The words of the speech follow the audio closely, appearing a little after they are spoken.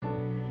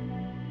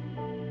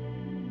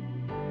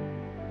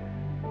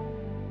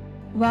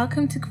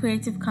Welcome to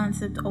Creative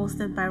Concept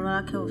hosted by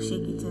Rolake of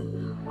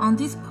Shekite. On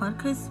this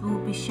podcast, we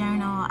will be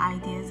sharing our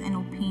ideas and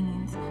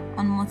opinions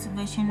on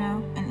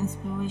motivational and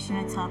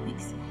inspirational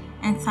topics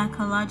and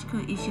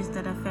psychological issues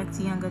that affect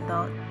young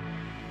adults.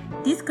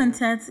 This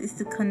content is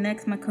to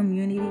connect my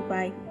community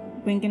by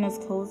bringing us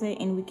closer,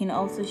 and we can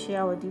also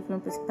share our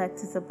different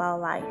perspectives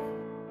about life.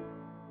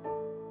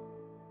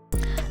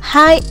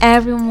 Hi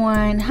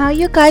everyone, how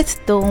you guys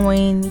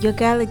doing? Your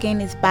girl again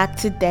is back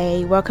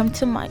today. Welcome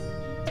to my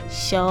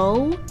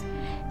show,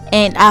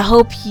 and I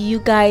hope you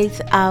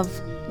guys have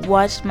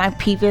watched my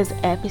previous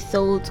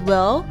episodes.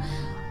 Well,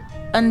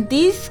 on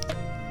this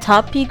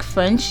topic,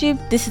 friendship,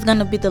 this is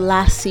gonna be the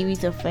last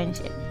series of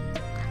friendship.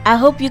 I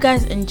hope you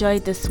guys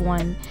enjoyed this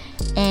one,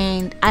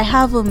 and I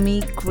have with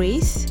me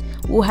Grace,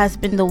 who has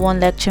been the one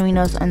lecturing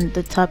us on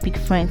the topic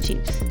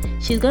friendships.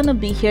 She's gonna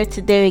be here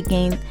today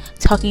again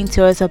talking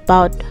to us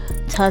about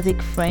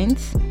toxic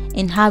friends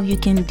and how you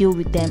can deal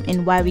with them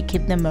and why we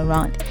keep them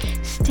around.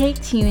 Stay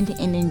tuned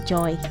and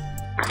enjoy.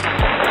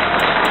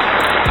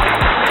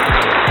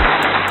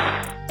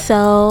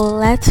 So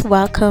let's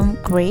welcome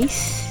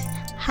Grace.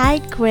 Hi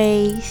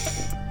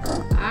Grace.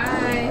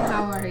 Hi,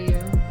 how are you?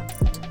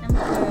 I'm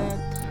good.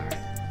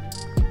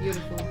 Alright,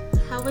 beautiful.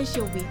 How was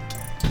your week?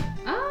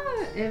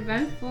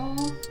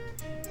 Eventful.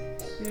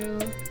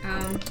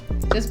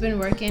 Just been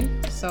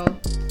working, so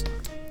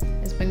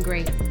it's been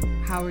great.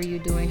 How are you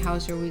doing?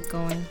 How's your week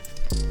going?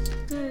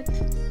 Good.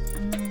 Same,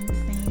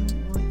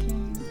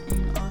 working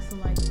and also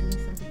doing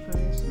some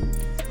preparations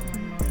for my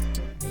mom's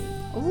birthday.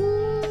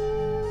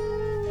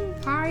 Ooh,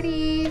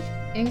 party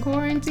in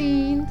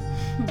quarantine.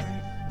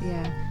 Right.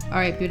 Yeah. All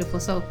right, beautiful.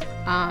 So,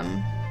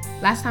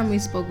 last time we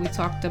spoke, we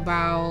talked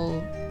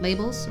about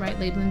labels, right?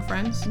 Labeling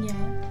friends. Yeah.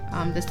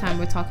 This time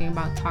we're talking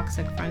about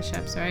toxic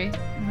friendships, right?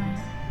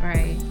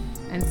 Right.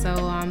 And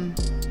so,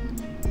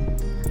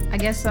 I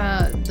guess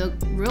the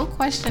real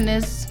question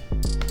is,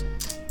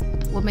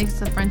 what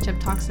makes a friendship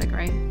toxic,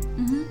 right?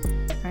 Mm-hmm.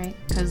 Right?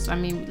 Because,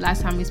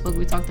 last time we spoke,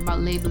 we talked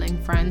about labeling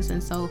friends.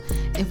 And so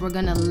if we're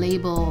going to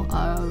label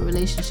a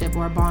relationship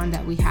or a bond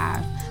that we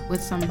have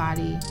with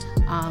somebody,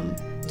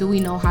 do we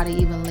know how to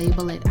even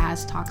label it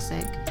as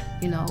toxic?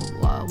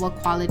 What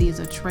qualities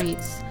or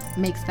traits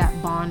makes that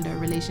bond or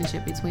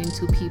relationship between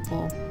two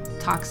people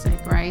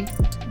toxic, right?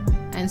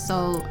 Mm-hmm. And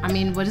so,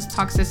 what is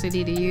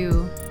toxicity to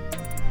you?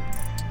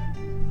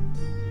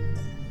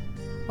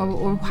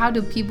 Or how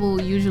do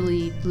people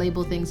usually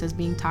label things as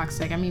being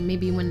toxic?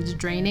 Maybe when it's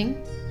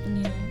draining,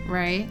 Yeah.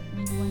 right?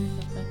 Maybe when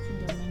it's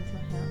affecting their mental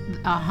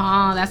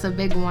health. That's a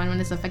big one. When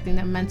it's affecting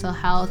their mental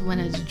health, when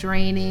it's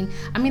draining.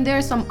 There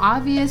are some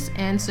obvious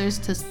answers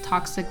to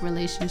toxic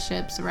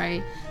relationships,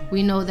 right?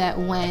 We know that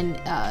when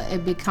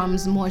it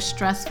becomes more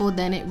stressful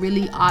than it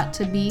really ought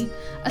to be,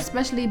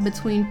 especially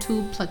between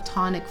two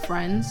platonic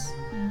friends,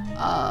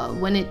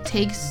 when it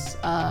takes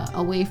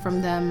away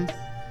from them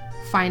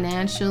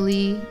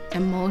financially,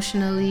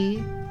 emotionally,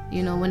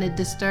 when it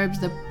disturbs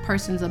the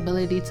person's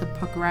ability to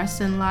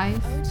progress in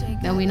life,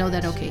 then we know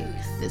that, okay,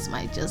 this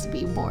might just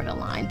be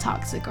borderline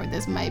toxic, or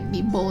this might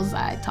be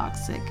bullseye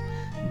toxic.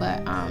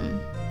 But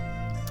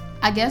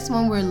I guess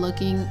when we're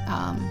looking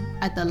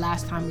at the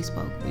last time we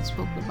spoke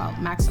about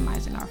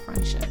maximizing our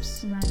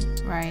friendships,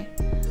 right?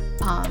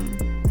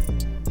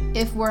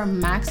 If we're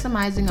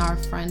maximizing our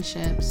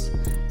friendships,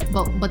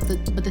 but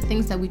the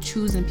things that we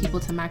choose in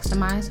people to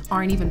maximize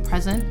aren't even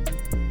present,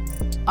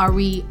 are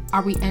we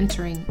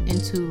entering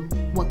into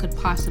what could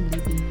possibly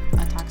be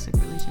a toxic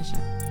relationship,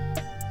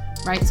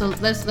 right? So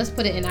let's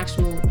put it in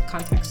actual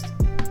context,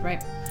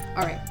 right?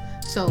 All right.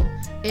 So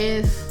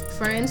if,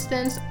 for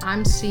instance,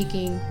 I'm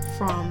seeking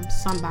from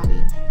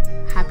somebody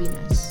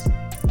happiness,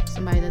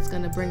 somebody that's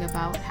gonna bring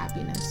about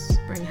happiness,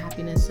 bring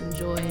happiness and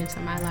joy into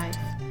my life,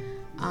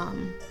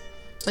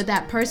 but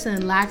that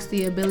person lacks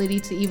the ability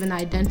to even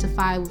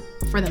identify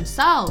for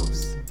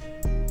themselves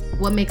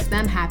what makes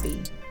them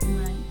happy.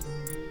 Right.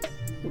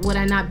 Would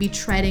I not be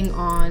treading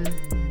on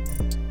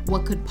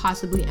what could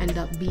possibly end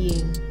up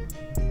being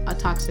a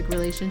toxic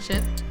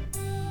relationship?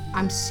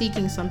 I'm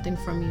seeking something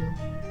from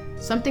you,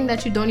 something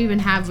that you don't even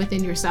have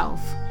within yourself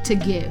to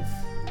give.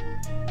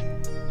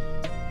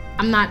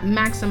 I'm not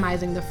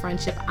maximizing the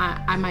friendship.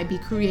 I might be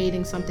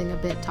creating something a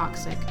bit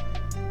toxic.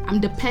 I'm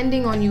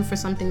depending on you for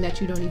something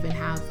that you don't even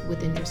have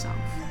within yourself.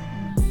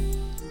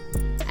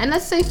 And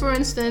let's say, for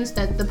instance,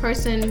 that the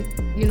person,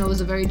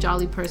 is a very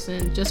jolly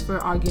person, just for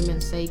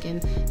argument's sake,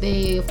 and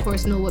they, of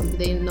course, know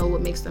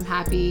what makes them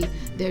happy.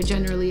 They're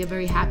generally a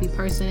very happy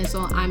person, and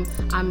so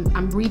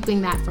I'm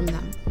reaping that from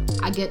them.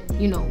 I get,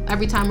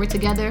 every time we're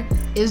together,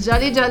 it's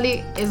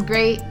jolly, it's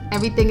great,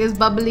 everything is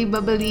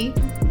bubbly,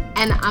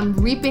 and I'm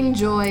reaping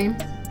joy.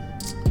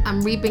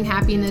 I'm reaping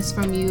happiness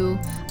from you.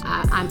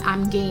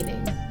 I'm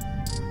gaining.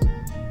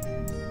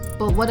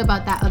 But what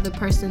about that other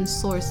person's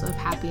source of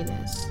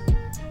happiness?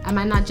 Am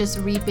I not just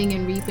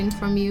reaping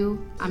from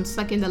you? I'm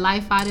sucking the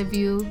life out of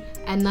you,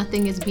 and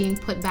nothing is being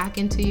put back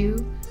into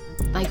you.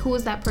 like who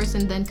is that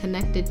person then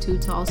connected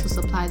to also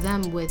supply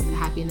them with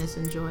happiness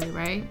and joy,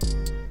 right?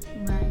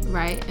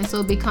 Right? And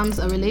so it becomes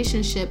a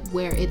relationship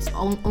where it's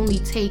only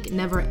take,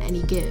 never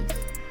any give.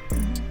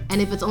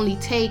 And if it's only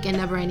take and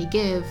never any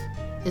give,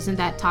 isn't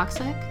that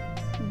toxic?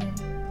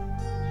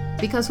 Yeah.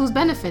 Because who's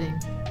benefiting?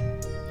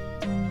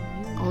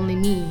 Only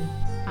me.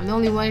 I'm the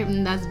only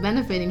one that's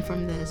benefiting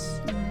from this.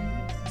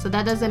 So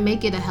that doesn't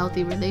make it a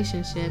healthy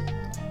relationship.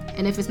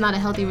 And if it's not a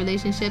healthy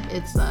relationship,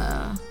 it's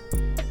a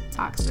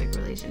toxic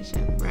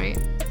relationship, right?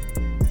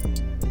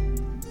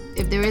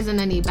 If there isn't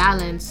any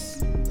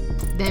balance,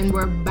 then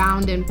we're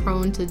bound and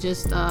prone to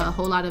just a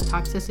whole lot of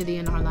toxicity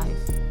in our life.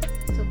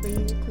 So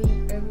basically,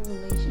 every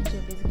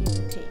relationship is give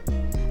and take.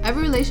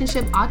 Every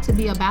relationship ought to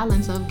be a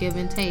balance of give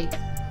and take.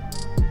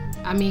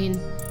 I mean,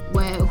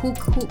 who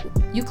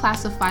you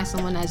classify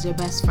someone as your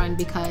best friend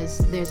because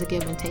there's a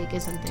give and take,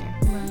 isn't there?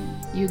 Right.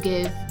 You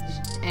give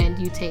and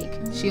you take.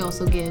 She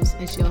also gives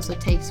and she also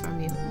takes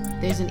from you.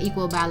 There's an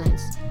equal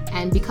balance,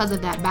 and because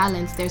of that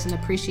balance, there's an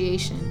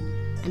appreciation,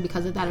 and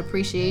because of that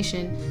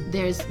appreciation,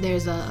 there's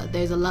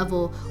a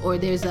level, or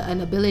there's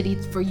an ability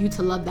for you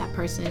to love that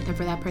person, and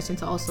for that person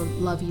to also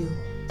love you,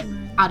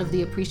 out of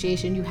the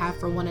appreciation you have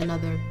for one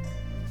another,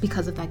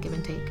 because of that give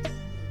and take.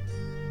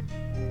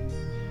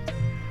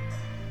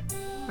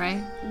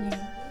 Right? Yeah.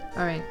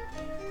 All right.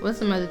 What's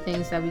some other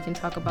things that we can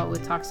talk about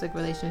with toxic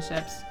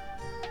relationships?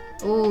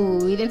 Ooh,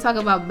 we didn't talk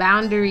about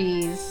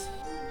boundaries.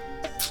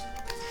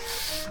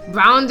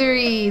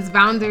 Boundaries.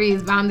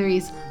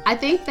 I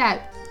think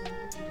that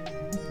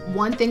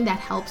one thing that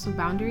helps with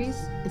boundaries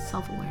is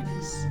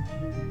self-awareness.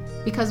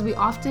 Because we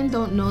often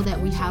don't know that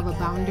we have a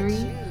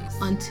boundary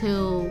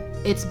until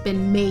it's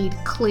been made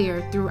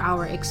clear through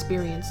our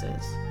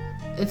experiences.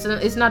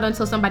 It's not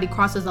until somebody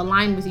crosses a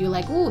line with you,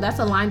 like, ooh, that's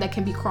a line that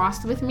can be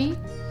crossed with me.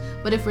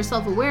 But if we're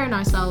self-aware in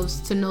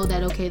ourselves to know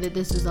that, okay, that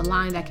this is a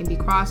line that can be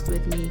crossed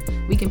with me,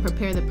 we can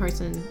prepare the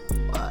person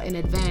in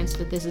advance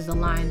that this is a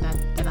line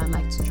that I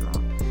like to draw.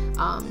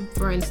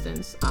 For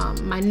instance,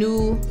 my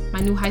new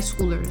high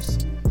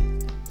schoolers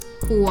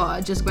who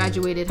just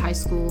graduated high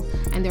school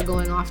and they're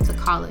going off to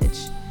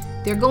college,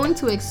 they're going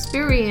to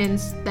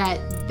experience that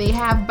they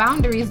have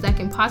boundaries that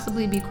can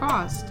possibly be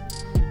crossed.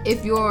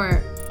 If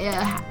you're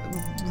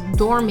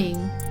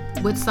dorming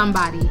with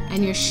somebody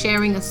and you're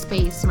sharing a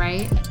space,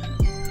 right?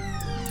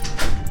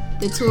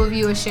 The two of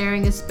you are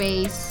sharing a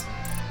space,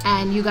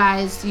 and you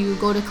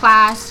go to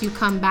class, you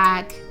come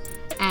back,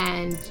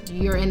 and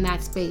you're in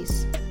that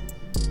space.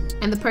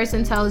 And the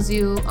person tells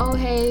you, oh,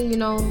 hey,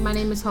 my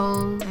name is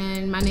Ho,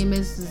 and my name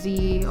is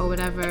Z, or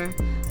whatever,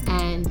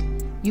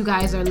 and you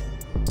guys are...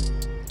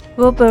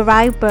 We'll be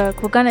right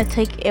back. We're gonna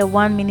take a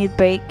 1-minute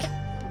break.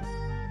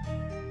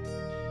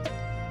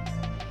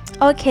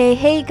 Okay,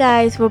 hey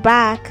guys, we're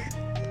back.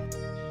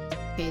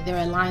 Okay, there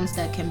are lines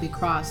that can be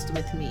crossed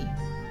with me.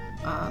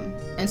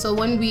 And so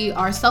when we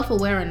are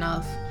self-aware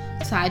enough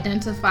to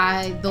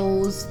identify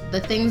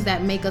the things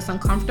that make us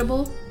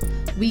uncomfortable,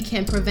 we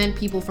can prevent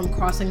people from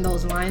crossing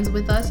those lines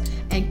with us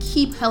and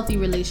keep healthy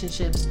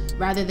relationships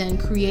rather than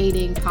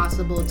creating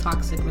possible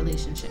toxic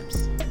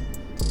relationships.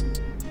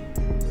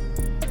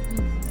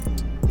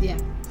 Yeah.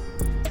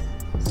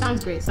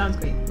 Sounds great,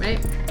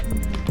 right?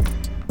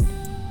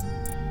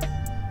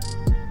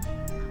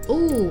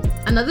 Oh,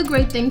 another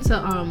great thing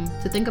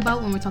to think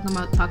about when we're talking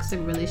about toxic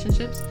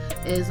relationships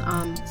is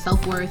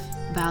self-worth,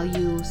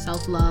 value,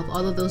 self-love,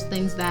 all of those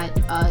things that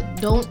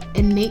don't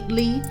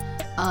innately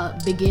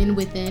begin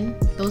within.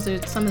 Those are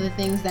some of the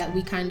things that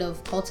we kind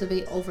of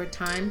cultivate over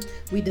time.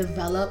 We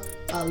develop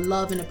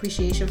love and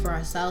appreciation for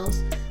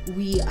ourselves.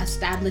 We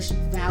establish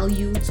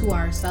value to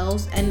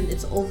ourselves, and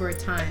it's over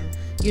time.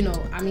 And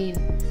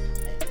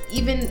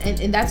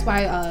that's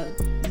why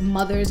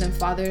mothers and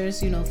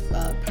fathers,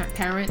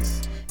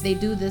 parents, they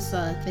do this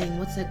thing.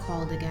 What's it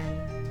called again?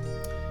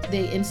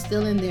 They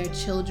instill in their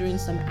children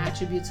some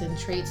attributes and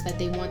traits that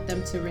they want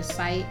them to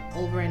recite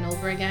over and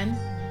over again.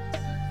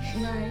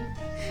 Right.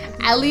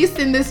 At least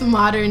in this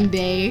modern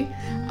day,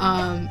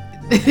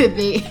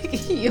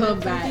 you're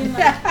bad.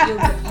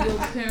 Like your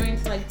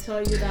parents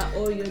tell you that,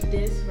 oh, you're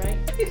this, right?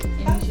 And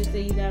you should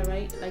say that,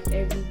 right? Like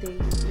every day.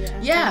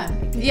 Yeah.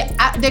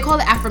 They call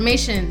it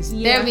affirmations.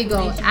 Yeah, there we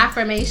go.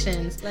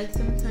 Affirmations. Like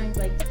sometimes,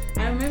 I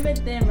remember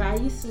then, right?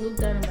 I used to look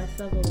down on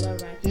myself a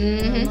lot, right?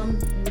 Mm-hmm. My mom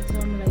would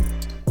tell me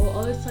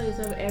always tell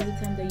yourself every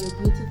time that you're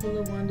beautiful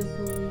and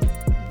wonderfully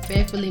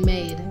fearfully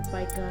made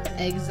by God.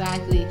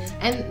 Exactly.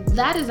 And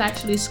that is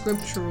actually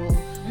scriptural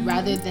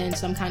rather than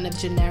some kind of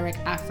generic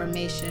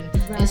affirmation.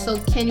 Right. And so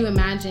can you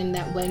imagine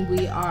that when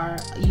we are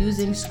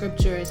using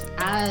scriptures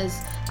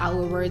as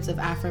our words of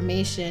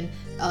affirmation,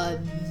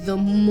 the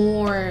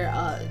more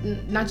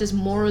not just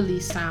morally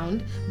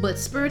sound but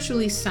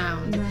spiritually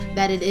sound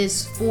that it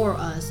is for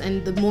us,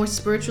 and the more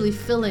spiritually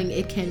filling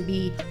it can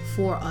be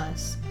for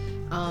us.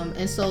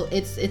 And so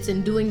it's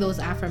in doing those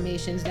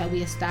affirmations that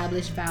we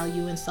establish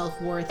value and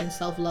self-worth and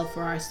self-love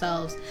for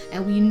ourselves.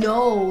 And we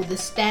know the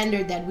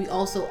standard that we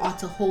also ought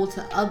to hold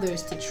to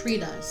others to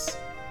treat us.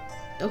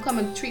 Don't come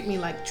and treat me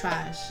like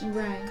trash.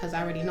 Right. Because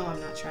I already know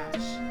I'm not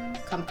trash.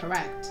 Come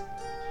correct.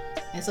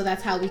 And so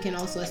that's how we can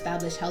also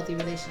establish healthy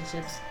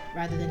relationships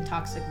rather than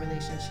toxic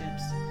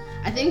relationships.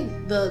 I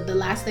think the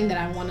last thing that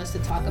I want us to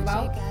talk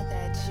about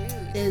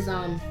is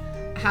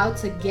how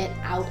to get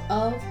out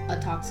of a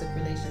toxic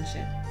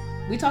relationship.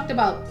 We talked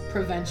about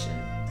prevention,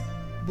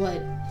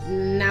 but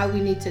now we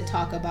need to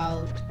talk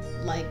about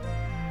like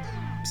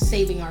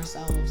saving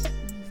ourselves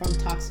from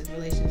toxic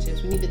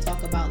relationships. We need to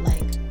talk about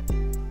like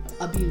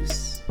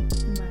abuse.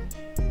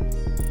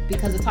 Right.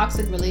 Because a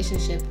toxic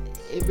relationship,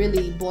 it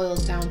really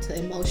boils down to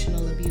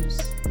emotional abuse.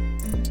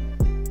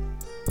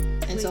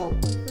 And Wait, so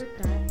before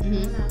that, I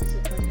want to ask you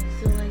a question.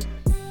 So like,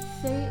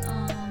 say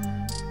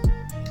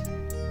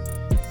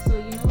so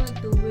you know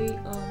like the way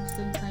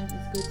sometimes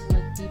it's good to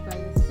like be by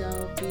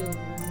yourself, be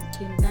alone.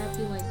 Can that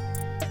be like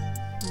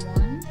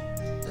one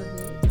of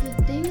it?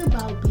 the thing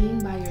about being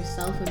by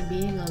yourself and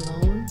being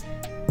alone,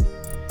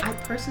 I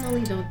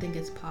personally don't think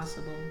it's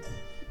possible.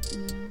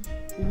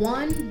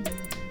 One,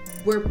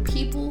 we're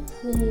people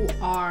who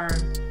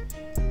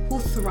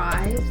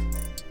thrive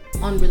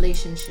on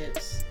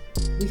relationships.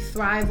 We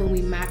thrive when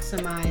we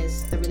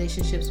maximize the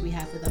relationships we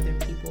have with other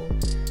people.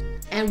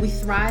 And we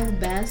thrive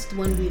best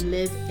when we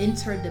live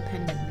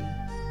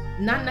interdependently.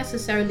 Not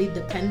necessarily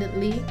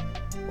dependently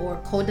or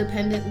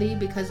codependently,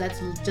 because that's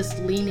just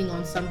leaning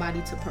on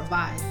somebody to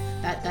provide.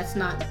 That's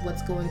not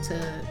what's going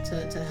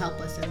to help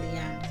us in the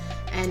end.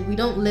 And we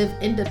don't live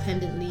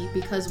independently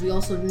because we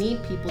also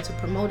need people to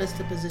promote us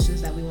to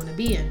positions that we want to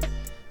be in.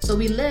 So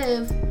we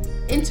live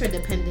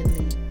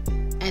interdependently,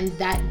 and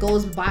that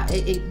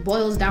it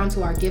boils down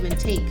to our give and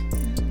take.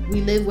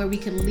 We live where we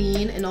can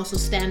lean and also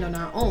stand on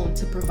our own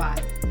to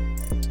provide.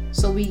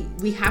 So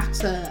we have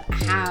to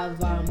have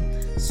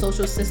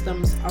social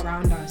systems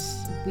around us.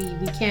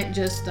 We can't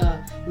just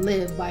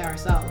live by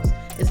ourselves.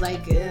 It's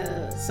like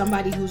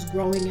somebody who's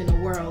growing in a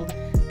world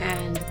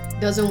and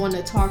doesn't want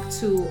to talk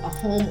to a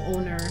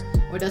homeowner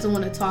or doesn't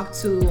want to talk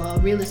to a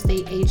real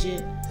estate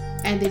agent,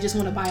 and they just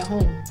want to buy a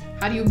home.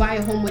 How do you buy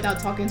a home without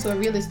talking to a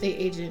real estate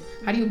agent?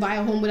 How do you buy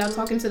a home without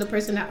talking to the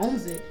person that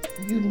owns it?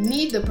 You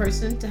need the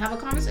person to have a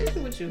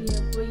conversation with you. Yeah,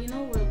 but you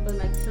know what? But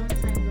like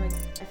sometimes, like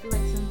I feel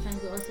like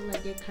sometimes you also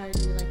like get carried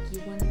away, like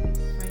you want to be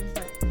friends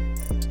like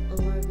a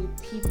lot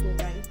with people,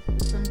 right?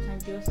 But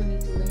sometimes you also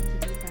need to learn to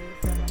be by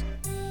yourself.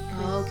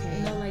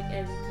 Okay. Not like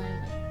every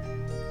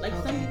time, like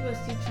some people are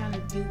still trying to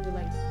deal with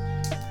like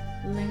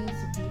learning to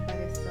be by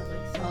themselves.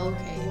 Like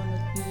sometimes you want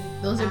to be.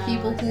 Those are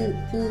people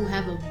who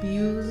have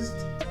abused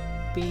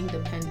being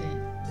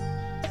dependent.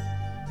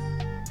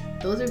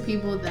 Those are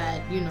people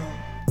that, you know,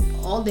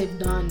 all they've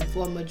done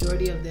for a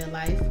majority of their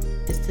life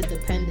is to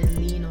depend and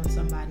lean on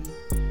somebody.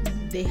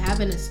 They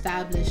haven't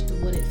established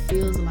what it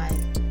feels like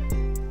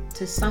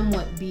to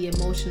somewhat be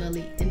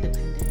emotionally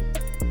independent.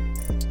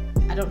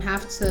 I don't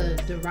have to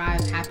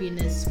derive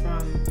happiness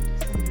from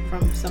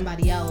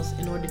somebody else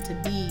in order to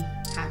be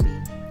happy.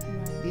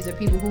 These are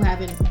people who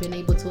haven't been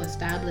able to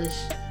establish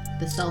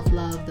the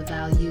self-love, the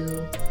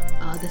value,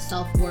 the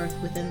self-worth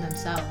within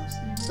themselves.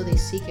 So they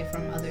seek it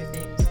from other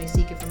things. They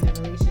seek it from their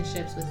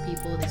relationships with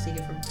people. They seek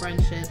it from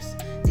friendships.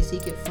 They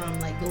seek it from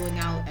like going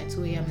out at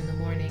 2 a.m. in the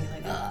morning,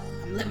 like,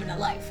 I'm living a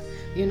life,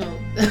 you know.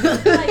 I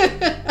feel like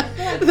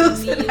for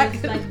me, it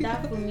was like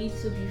that for me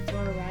too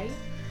before, right?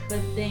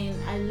 But then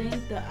I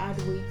learned the hard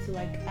way to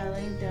like, I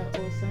learned that,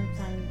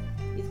 sometimes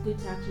it's good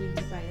to actually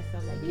be by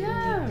yourself, like you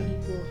don't need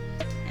people.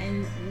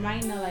 And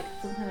right now, like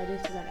sometimes I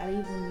just feel like I don't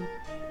even need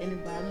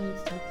anybody. I don't need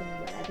to talk to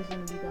anybody. I just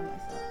want to be by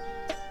myself.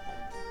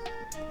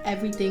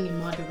 Everything in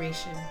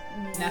moderation.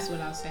 That's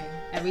what I'll say.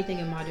 Everything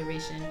in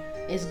moderation.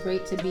 It's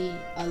great to be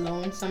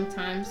alone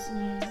sometimes.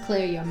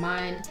 Clear your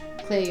mind,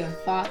 clear your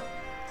thought,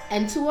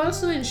 and to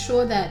also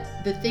ensure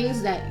that the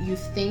things that you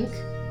think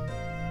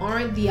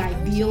aren't the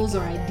ideals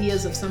or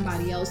ideas of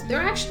somebody else.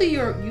 They're actually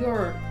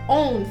your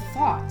own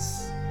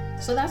thoughts.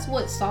 So that's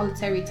what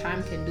solitary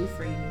time can do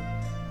for you.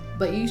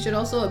 But you should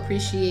also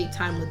appreciate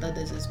time with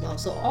others as well.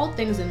 So all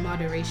things in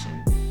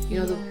moderation. You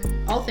know,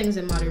 all things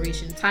in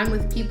moderation. Time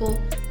with people,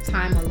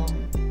 time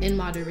alone, in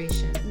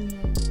moderation.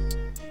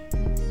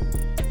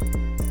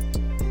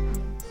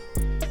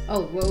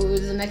 Oh, what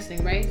was the next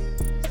thing, right?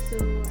 So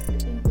I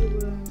think we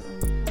were on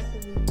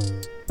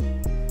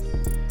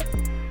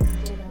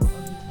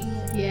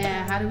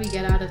how do we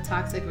get out of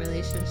toxic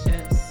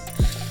relationships?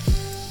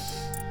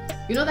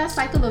 You know, that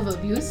cycle of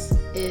abuse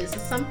is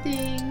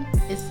something.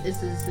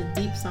 It's a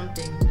deep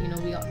something. You know,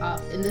 we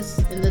in this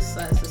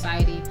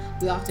society,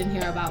 we often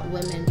hear about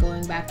women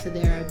going back to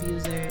their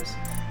abusers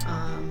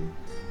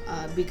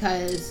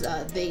because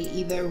they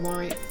either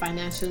weren't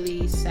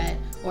financially set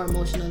or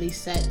emotionally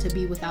set to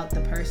be without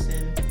the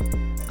person.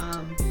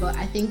 But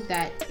I think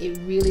that it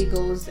really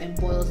goes and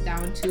boils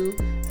down to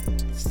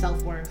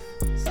self-worth,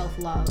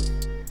 self-love,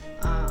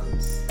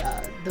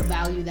 the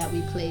value that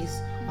we place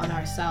on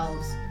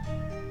ourselves,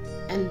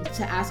 and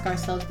to ask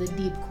ourselves the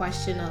deep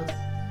question of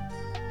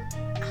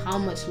how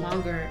much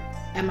longer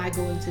am I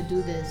going to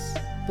do this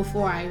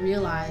before I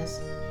realize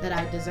that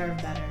I deserve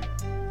better?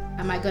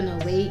 Am I going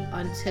to wait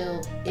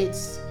until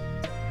it's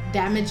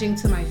damaging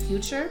to my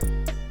future?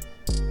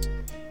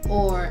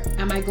 Or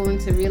am I going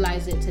to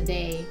realize it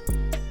today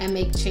and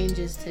make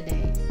changes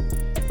today?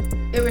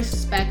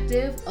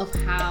 Irrespective of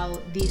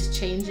how these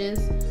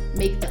changes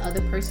make the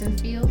other person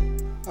feel,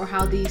 or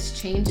how these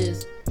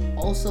changes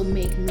also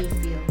make me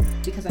feel,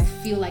 because I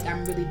feel like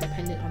I'm really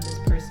dependent on this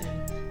person.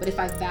 But if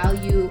I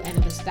value and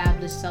have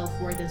established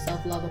self-worth and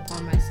self-love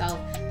upon myself,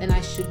 then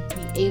I should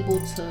be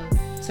able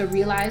to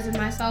realize in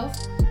myself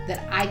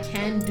that I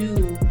can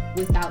do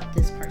without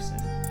this person,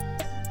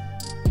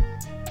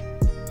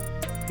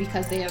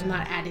 because they are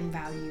not adding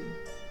value,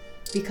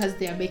 because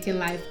they are making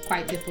life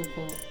quite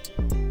difficult.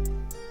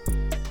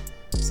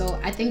 So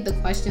I think the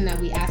question that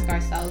we ask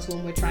ourselves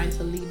when we're trying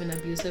to leave an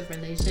abusive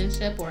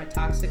relationship or a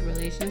toxic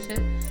relationship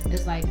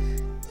is like,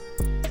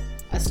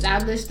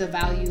 establish the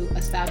value,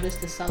 establish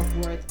the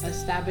self-worth,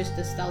 establish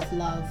the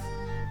self-love,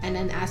 and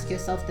then ask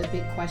yourself the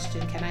big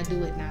question, can I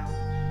do it now?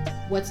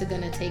 What's it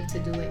gonna take to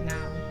do it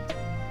now?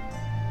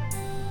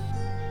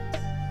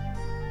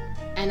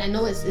 And I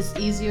know it's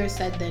easier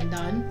said than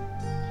done,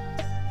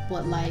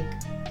 but like,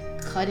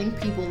 cutting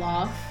people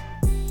off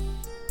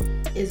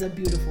is a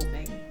beautiful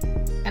thing.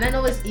 And I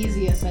know it's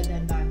easier said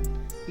than done.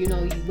 You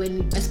know,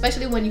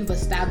 especially when you've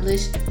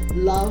established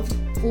love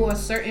for a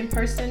certain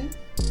person,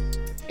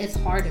 it's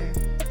harder.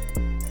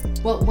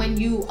 But when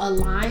you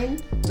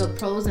align the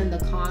pros and the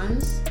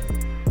cons,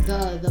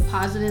 the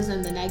positives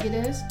and the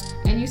negatives,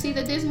 and you see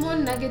that there's more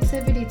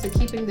negativity to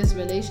keeping this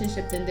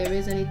relationship than there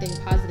is anything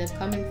positive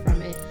coming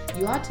from it,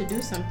 you ought to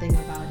do something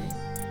about it.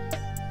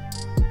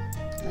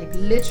 Like,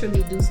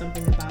 literally do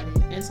something about it.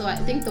 And so I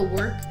think the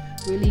work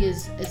really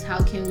is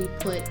how can we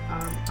put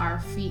our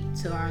feet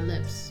to our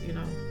lips, you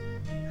know?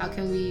 How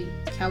can we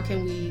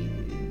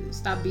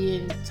stop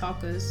being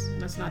talkers?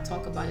 Let's not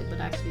talk about it, but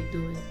actually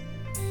do it,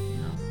 you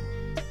know?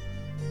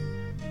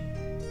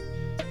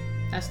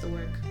 That's the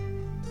work.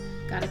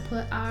 Gotta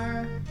put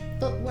our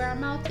foot where our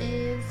mouth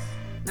is.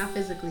 Not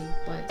physically,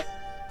 but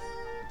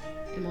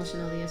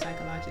emotionally and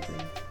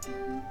psychologically.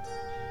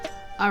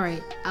 All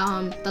right.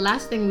 The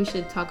last thing we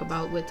should talk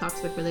about with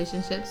toxic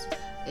relationships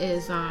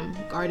is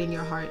guarding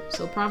your heart.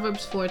 So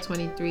Proverbs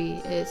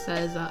 4:23, it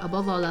says,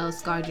 above all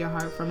else, guard your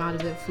heart, from out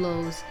of it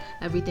flows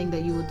everything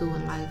that you will do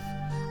in life.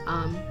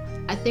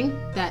 I think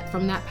that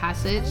from that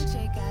passage,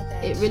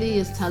 it really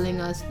is telling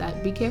us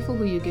that be careful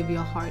who you give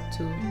your heart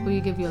to, who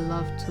you give your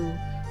love to,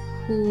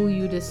 who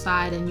you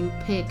decide and you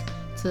pick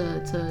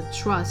to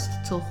trust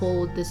to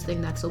hold this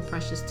thing that's so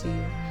precious to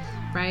you,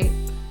 right?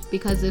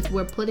 Because if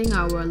we're putting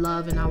our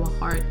love and our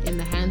heart in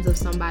the hands of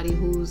somebody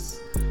who's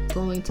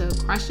going to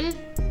crush it,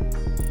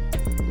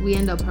 we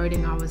end up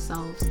hurting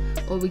ourselves.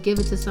 Or we give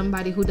it to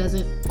somebody who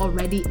doesn't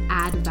already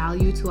add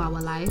value to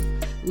our life,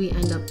 we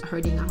end up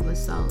hurting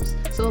ourselves.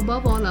 So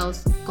above all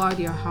else, guard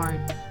your heart.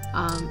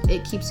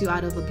 It keeps you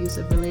out of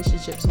abusive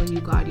relationships when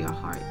you guard your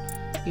heart.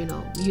 You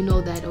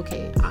know that,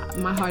 okay,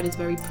 my heart is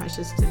very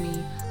precious to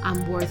me.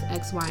 I'm worth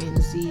X, Y,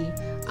 and Z.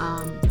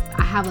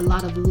 I have a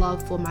lot of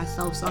love for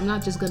myself, so I'm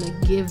not just gonna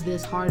give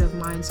this heart of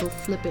mine so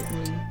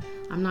flippantly.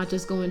 I'm not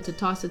just going to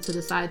toss it to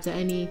the side to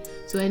any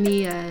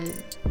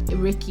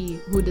Ricky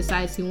who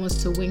decides he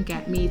wants to wink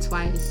at me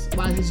twice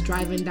while he's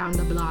driving down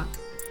the block.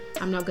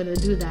 I'm not gonna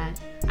do that.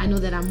 I know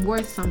that I'm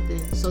worth something,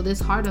 so this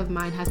heart of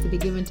mine has to be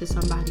given to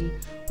somebody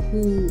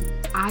who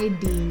I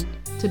deem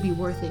to be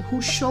worth it,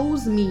 who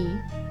shows me,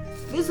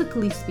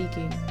 physically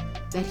speaking,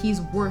 that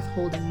he's worth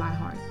holding my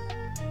heart,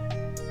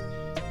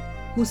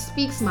 who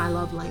speaks my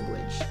love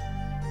language.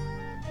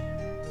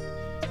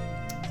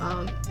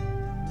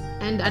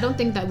 And I don't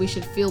think that we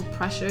should feel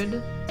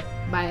pressured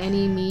by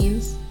any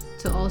means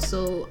to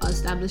also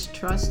establish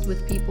trust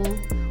with people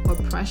or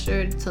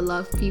pressured to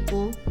love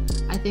people.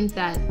 I think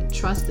that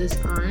trust is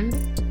earned,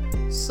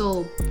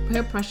 so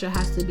peer pressure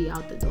has to be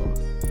out the door.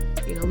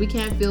 We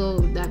can't feel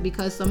that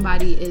because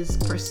somebody is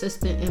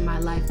persistent in my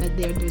life that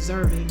they're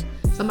deserving.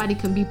 Somebody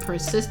can be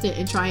persistent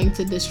in trying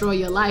to destroy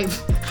your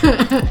life.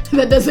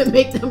 That doesn't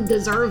make them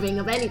deserving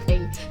of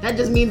anything. That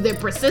just means they're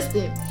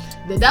persistent.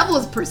 The devil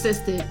is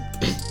persistent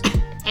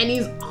and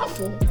he's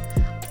awful.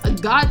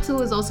 God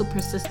too is also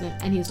persistent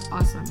and he's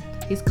awesome.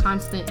 He's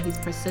constant, he's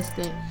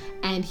persistent,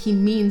 and he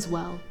means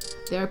well.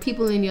 There are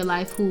people in your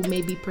life who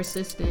may be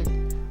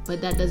persistent,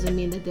 but that doesn't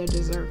mean that they're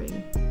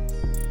deserving.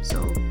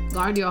 So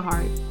guard your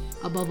heart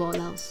above all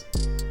else.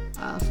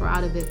 For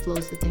out of it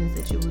flows the things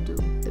that you will do,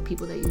 the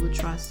people that you will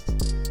trust,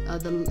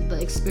 the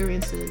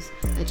experiences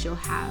that you'll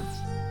have,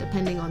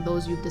 depending on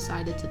those you've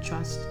decided to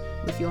trust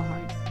with your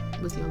heart,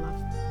 with your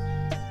love.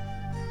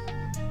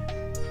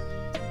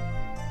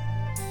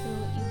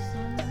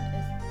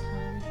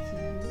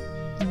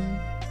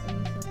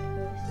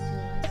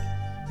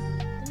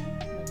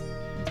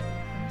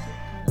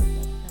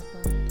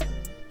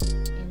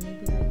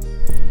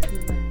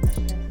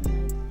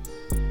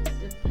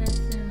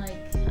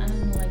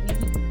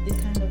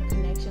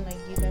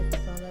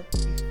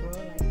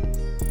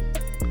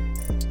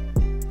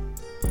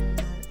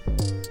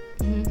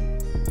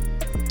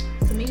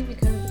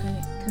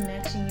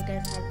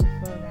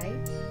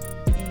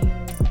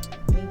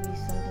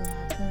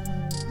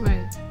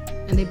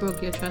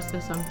 Broke your trust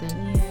or something.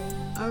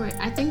 Yeah. All right.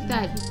 I think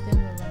that. Keep them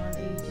around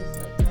and you just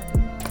like cut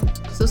them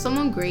off. So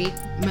someone great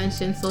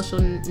mentioned social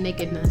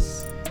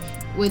nakedness,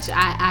 which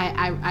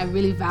I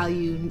really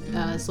value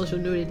social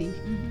nudity.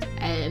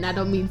 And I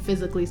don't mean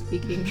physically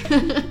speaking.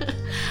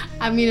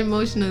 I mean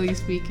emotionally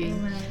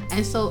speaking. Right.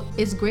 And so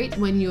it's great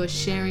when you're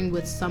sharing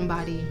with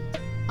somebody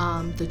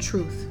the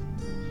truth.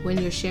 When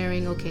you're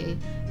sharing, okay,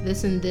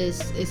 this and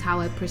this is how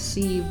I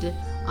perceived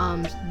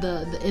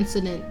the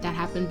incident that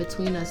happened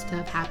between us to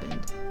have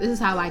happened. This is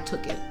how I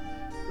took it.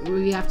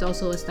 We have to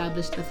also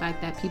establish the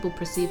fact that people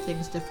perceive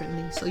things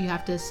differently. So you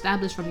have to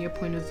establish from your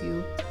point of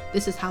view,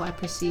 this is how I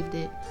perceived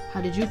it.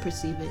 How did you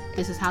perceive it?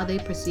 This is how they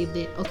perceived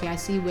it. Okay, I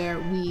see where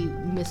we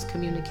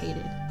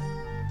miscommunicated.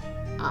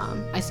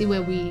 I see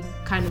where we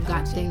kind of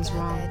got things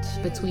wrong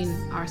between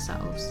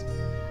ourselves.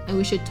 And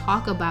we should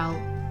talk about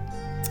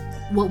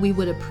what we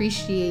would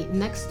appreciate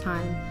next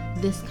time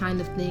this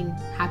kind of thing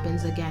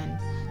happens again.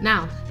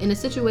 Now, in a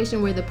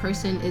situation where the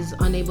person is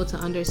unable to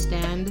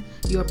understand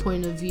your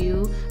point of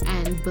view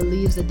and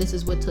believes that this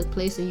is what took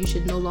place and you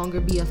should no longer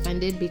be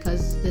offended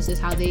because this is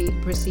how they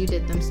perceived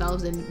it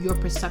themselves and your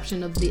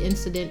perception of the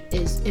incident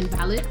is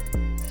invalid,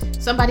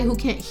 somebody who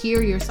can't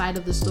hear your side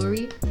of the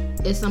story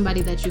is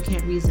somebody that you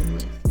can't reason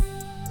with.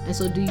 And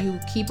so do you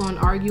keep on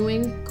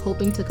arguing,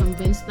 hoping to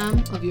convince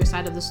them of your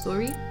side of the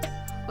story?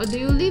 Or do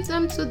you leave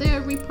them to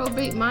their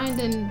reprobate mind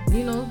and,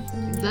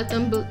 let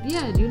them,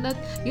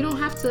 you don't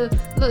have to,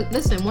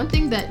 listen, one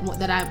thing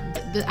that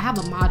I have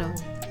a motto.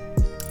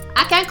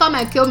 I can't come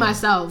and kill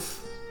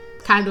myself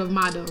kind of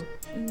motto.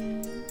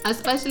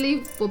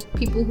 Especially for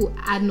people who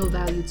add no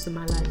value to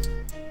my life.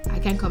 I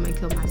can't come and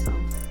kill myself.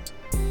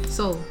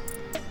 So,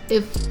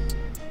 if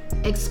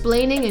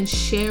explaining and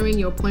sharing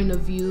your point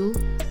of view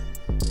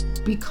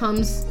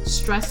becomes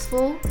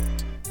stressful,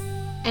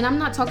 and I'm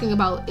not talking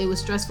about it was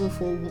stressful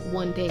for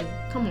one day.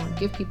 Come on,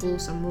 give people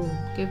some room.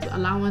 Give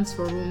allowance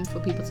for room for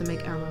people to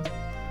make error.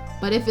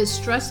 But if it's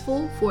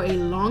stressful for a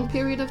long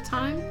period of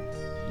time,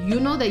 you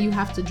know that you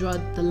have to draw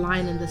the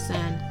line in the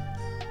sand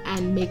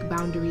and make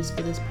boundaries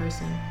for this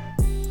person.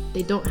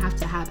 They don't have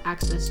to have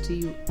access to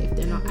you if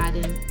they're not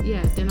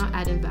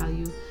adding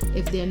value.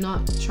 If they're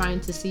not trying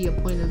to see your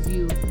point of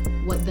view,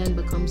 what then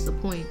becomes the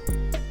point?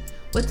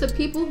 But to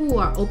people who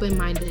are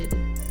open-minded,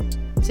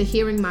 to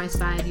hearing my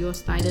side, your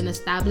side, and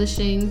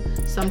establishing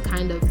some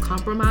kind of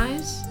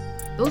compromise,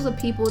 those are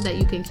people that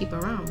you can keep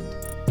around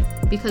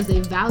because they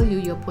value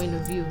your point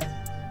of view.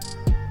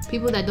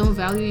 People that don't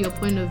value your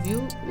point of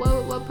view,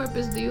 what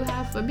purpose do you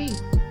have for me?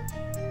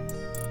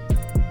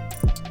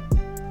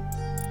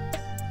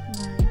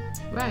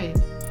 Right.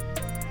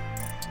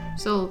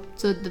 So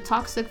to the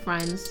toxic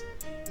friends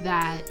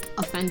that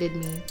offended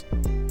me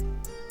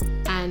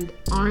and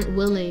aren't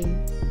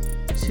willing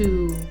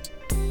to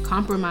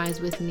compromise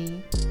with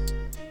me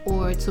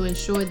or to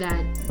ensure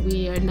that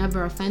we are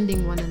never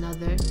offending one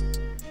another,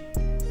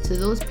 to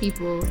those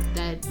people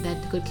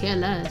that could care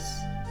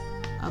less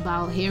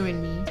about hearing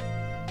me,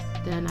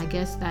 then I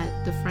guess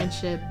that the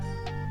friendship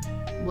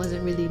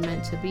wasn't really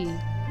meant to be.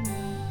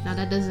 Now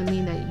that doesn't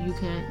mean that you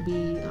can't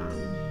be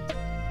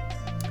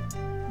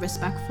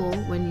respectful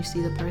when you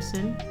see the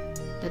person.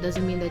 That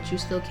doesn't mean that you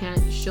still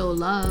can't show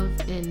love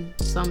in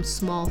some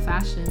small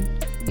fashion.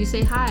 You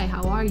say, hi,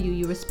 how are you?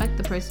 You respect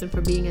the person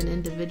for being an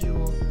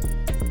individual.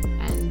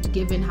 And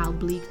given how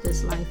bleak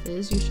this life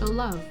is, you show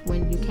love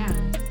when you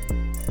can.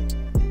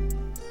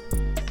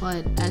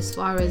 But as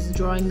far as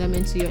drawing them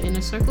into your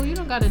inner circle, you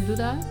don't gotta do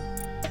that.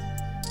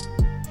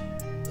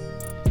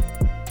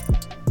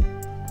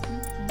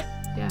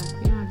 Yeah,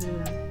 you don't have to do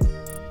that.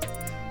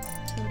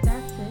 So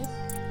that's it.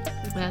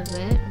 That's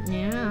it?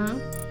 Yeah.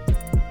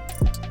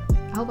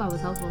 I hope I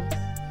was helpful.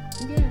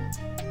 Yeah.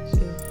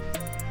 Sure.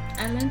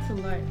 I learned a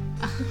lot.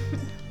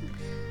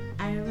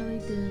 I really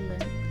did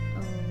learn a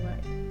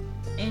lot.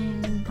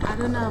 And I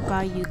don't know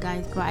about you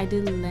guys, but I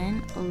did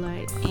learn a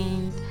lot.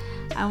 And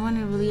I want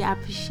to really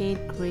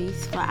appreciate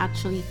Grace for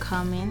actually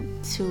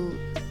coming to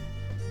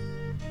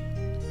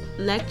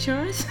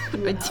lectures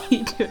or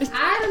teachers.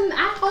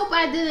 I hope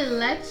I didn't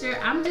lecture.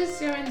 I'm just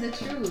sharing the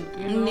truth,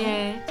 you know?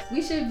 Yeah.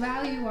 We should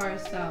value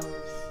ourselves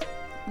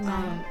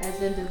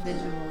as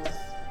individuals.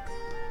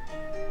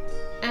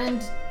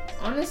 And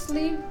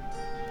honestly,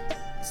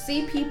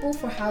 see people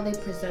for how they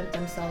present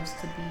themselves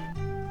to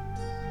be.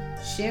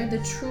 Share the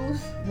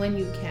truth when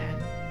you can.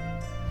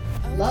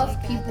 Love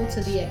people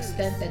to the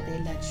extent that they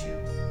let you.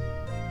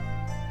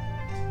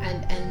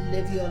 And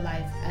live your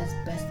life as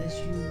best as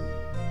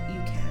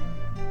you can.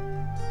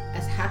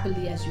 As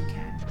happily as you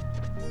can.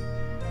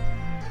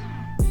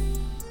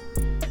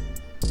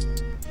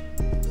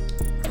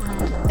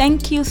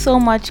 Thank you so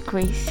much,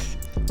 Grace.